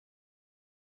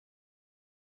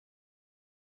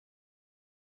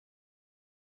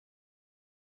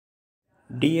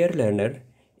Dear learner,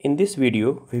 in this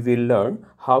video we will learn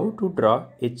how to draw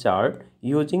a chart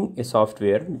using a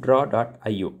software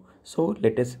draw.io. So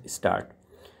let us start.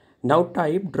 Now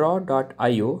type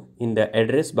draw.io in the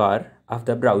address bar of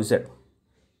the browser.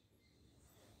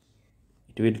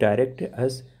 It will direct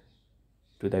us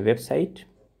to the website.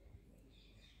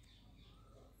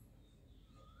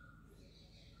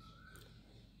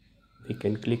 We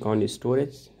can click on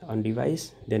storage on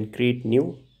device, then create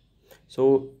new.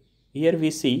 So here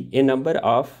we see a number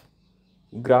of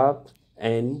graphs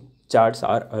and charts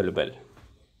are available.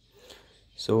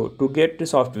 So to get the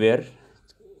software,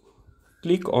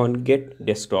 click on get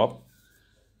desktop.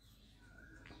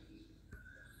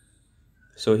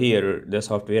 So here the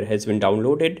software has been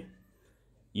downloaded.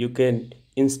 You can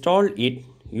install it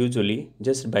usually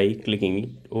just by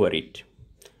clicking over it.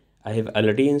 I have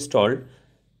already installed.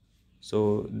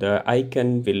 So the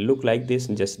icon will look like this.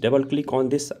 Just double click on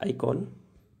this icon.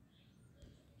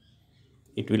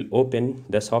 It will open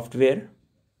the software.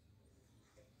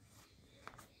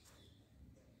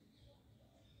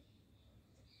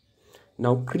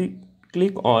 Now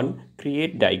click on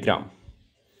create diagram.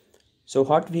 So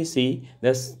what we see,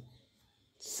 the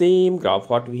same graph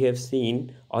what we have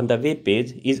seen on the web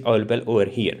page is available over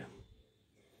here.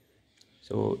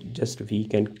 So just we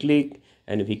can click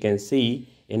and we can see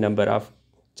a number of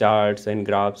charts and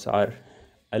graphs are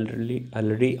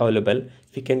already available.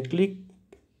 We can click,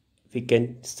 we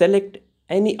can select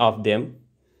any of them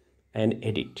and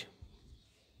edit.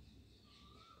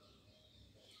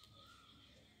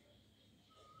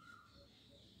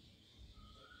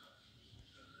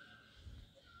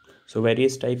 So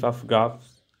various type of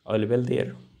graphs available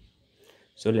there.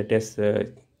 So let us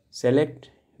select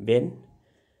when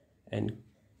and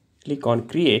click on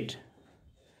create.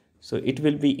 So it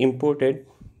will be imported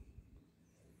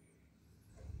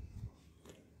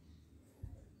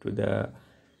to the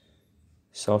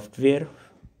software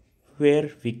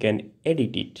where we can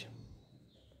edit it.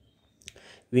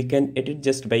 We can edit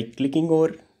just by clicking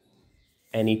over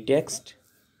any text.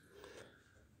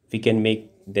 We can make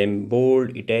them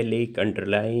bold, italic,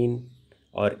 underline,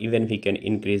 or even we can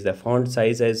increase the font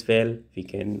size as well. We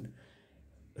can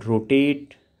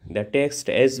rotate the text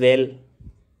as well.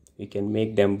 We can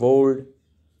make them bold,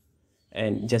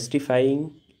 and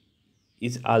justifying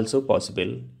is also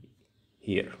possible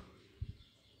here.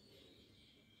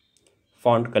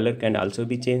 Font color can also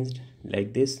be changed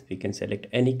like this. We can select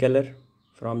any color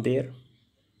from there.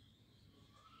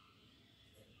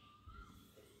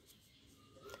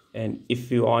 And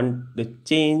if you want to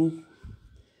change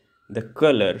the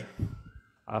color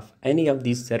of any of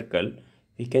these circle,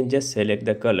 we can just select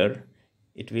the color.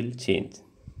 It will change.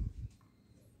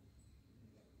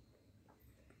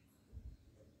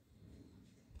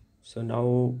 So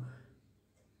now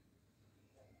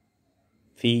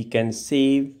we can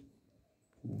save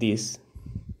this.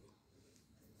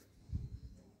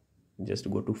 Just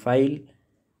go to file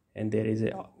and there is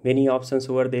many options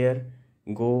over there.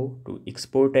 Go to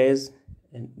export as,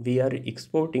 and we are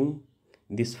exporting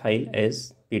this file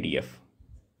as PDF.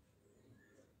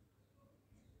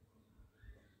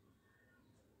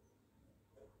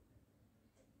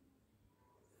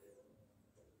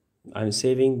 I'm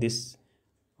saving this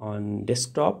on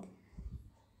desktop.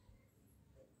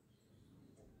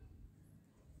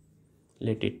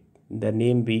 Let it the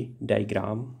name be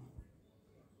diagram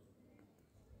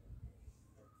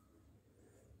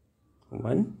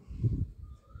 1.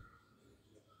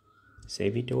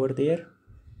 Save it over there.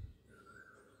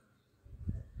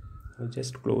 Now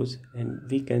just close and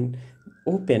we can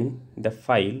open the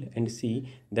file and see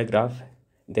the graph,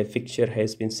 the picture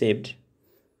has been saved.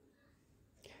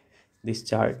 This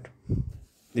chart,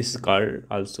 this is called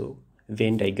also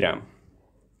Venn diagram.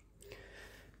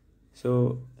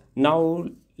 So now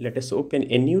let us open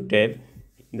a new tab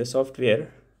in the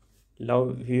software. Now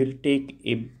we will take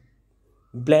a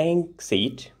blank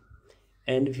sheet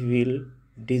and we will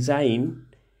design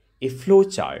a flow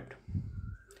chart.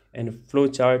 And flow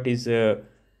chart is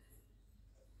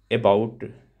about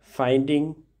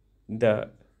finding the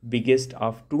biggest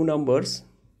of two numbers,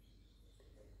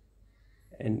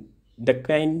 and the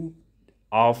kind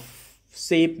of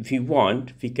shape we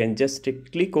want, we can just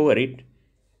click over it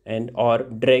and or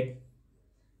drag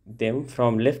them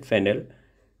from left panel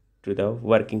to the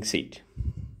working sheet.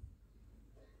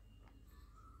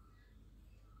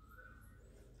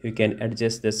 You can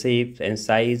adjust the shape and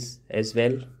size as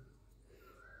well.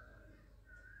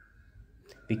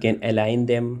 We can align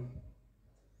them,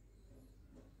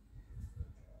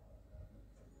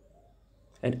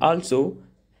 and also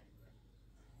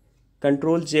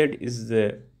Ctrl Z is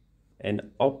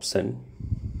an option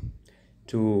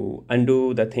to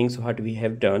undo the things what we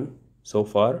have done so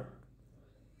far.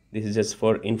 This is just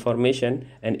for information,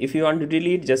 and if you want to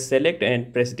delete, just select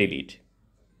and press delete.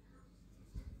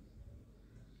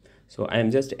 So I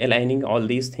am just aligning all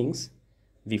these things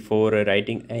before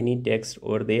writing any text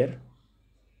over there.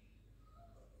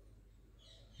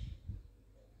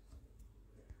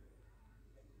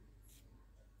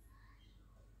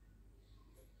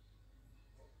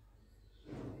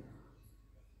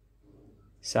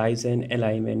 Size and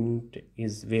alignment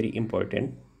is very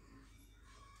important.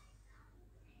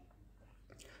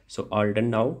 So all done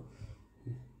now.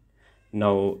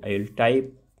 Now I will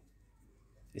type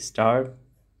start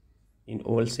in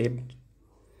oval shape,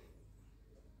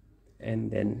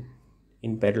 and then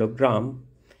in parallelogram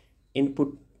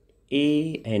input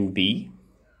A and B.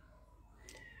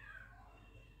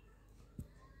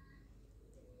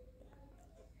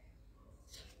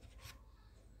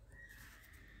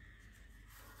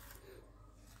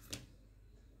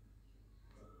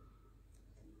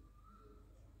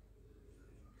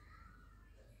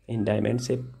 In diamond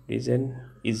shape region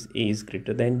is A is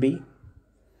greater than B.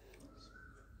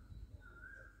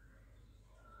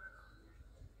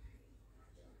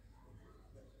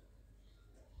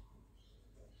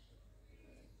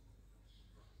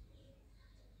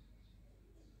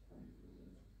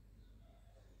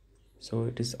 So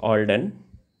it is all done.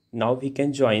 Now we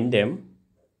can join them.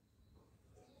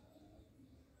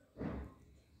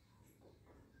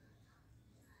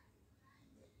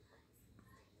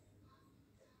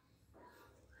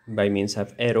 By means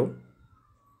of arrow.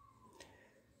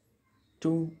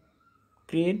 To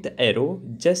create the arrow,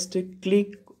 just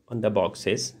click on the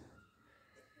boxes,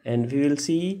 and we will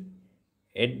see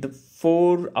at the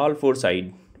all four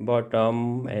side,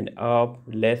 bottom and up,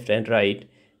 left and right,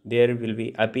 there will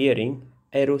be appearing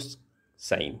arrow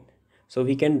sign. So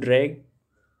we can drag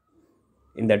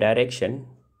in the direction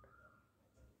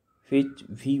which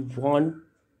we want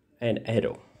an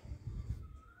arrow.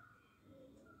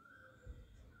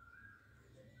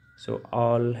 So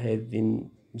all have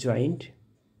been joined.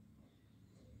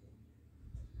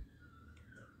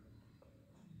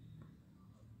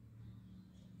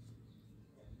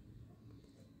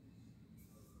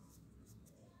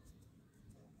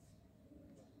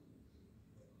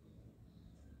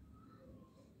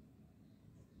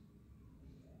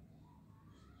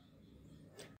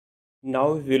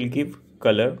 Now we will give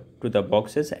color to the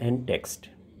boxes and text.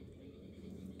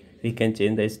 We can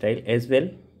change the style as well.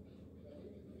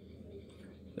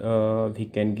 We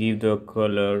can give the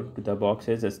color to the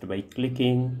boxes just by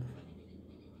clicking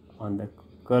on the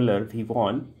color we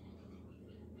want.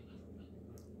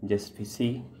 Just we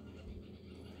see,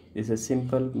 this is a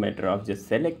simple matter of just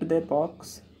select the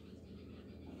box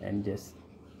and just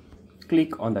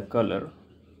click on the color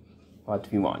what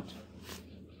we want.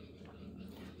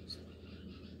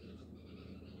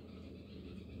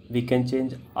 We can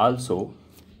change also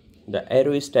the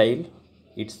arrow style,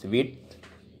 its width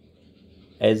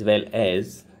as well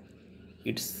as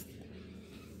its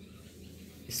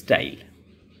style.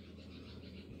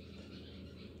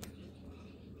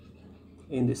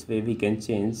 In this way we can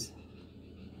change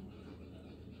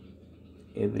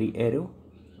every arrow.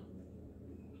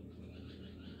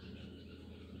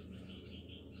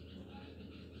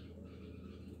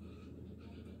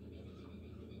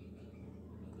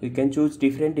 We can choose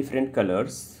different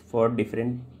colors for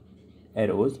different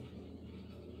arrows.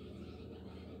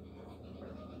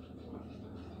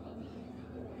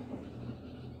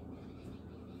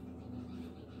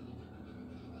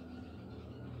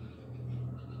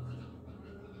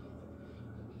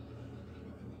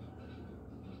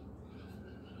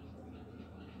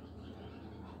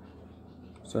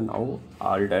 So now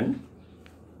all done.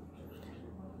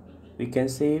 We can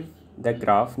save the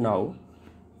graph now.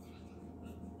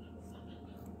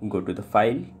 Go to the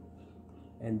file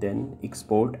and then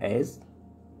export as.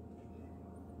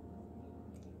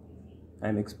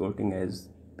 I'm exporting as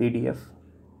PDF.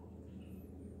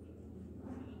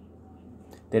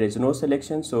 There is no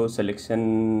selection, so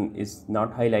selection is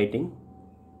not highlighting.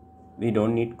 We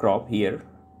don't need crop here.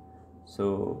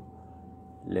 So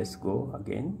let's go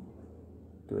again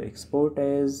to export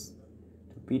as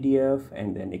to PDF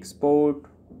and then export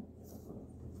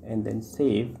and then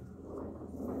save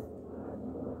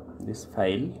this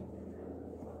file.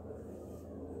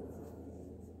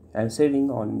 I'm saving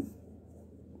on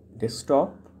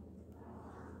desktop.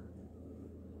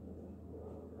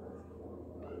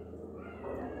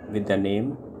 With the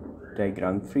name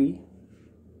diagram free.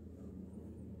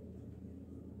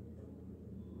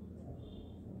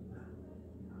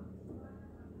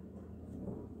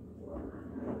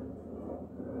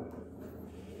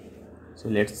 So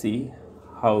let's see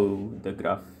how the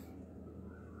graph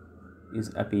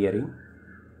is appearing.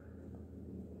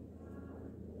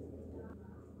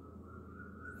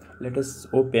 Let us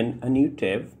open a new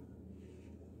tab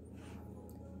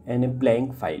and a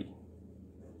blank file.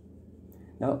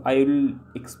 Now I will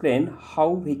explain how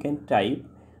we can type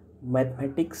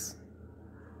mathematics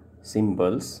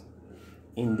symbols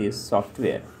in this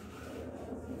software.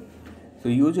 So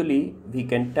usually we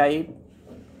can type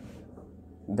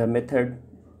the method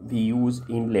we use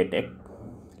in LaTeX.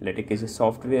 LaTeX is a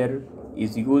software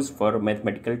is used for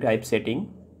mathematical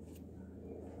typesetting,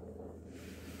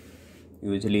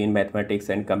 usually in mathematics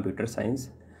and computer science.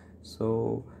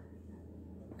 So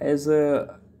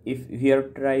if we are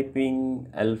typing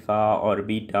alpha or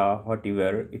beta,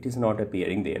 whatever, it is not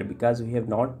appearing there because we have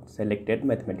not selected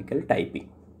mathematical typing.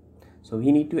 So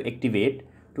we need to activate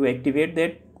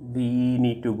that. We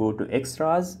need to go to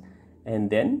extras and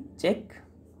then check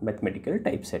mathematical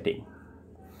typesetting.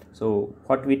 So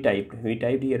what we typed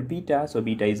here beta, so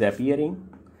beta is appearing.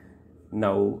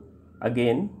 Now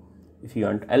again, if you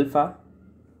want alpha,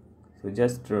 so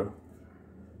just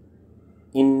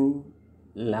in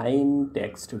line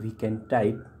text we can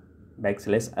type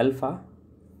 \alpha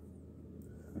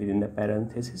within the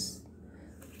parenthesis,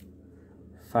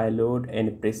 followed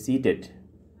and preceded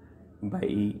by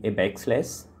a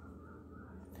backslash.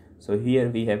 So here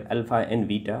we have alpha and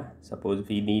beta. Suppose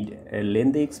we need a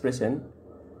lengthy expression,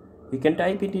 we can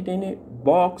type it in a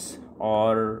box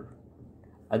or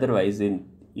otherwise in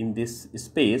this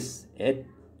space at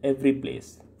every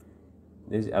place.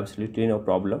 There is absolutely no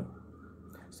problem.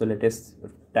 So let us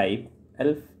type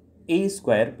a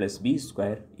square plus b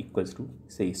square equals to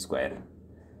c square.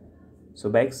 So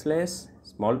backslash,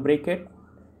 small bracket,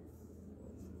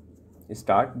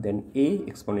 start, then a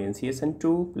exponentiation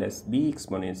 2 plus b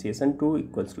exponentiation 2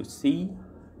 equals to c.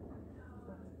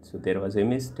 So there was a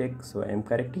mistake, so I am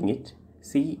correcting it.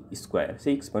 C square,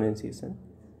 c exponentiation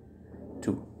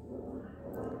 2.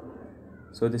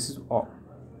 So this is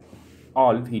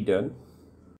all we done.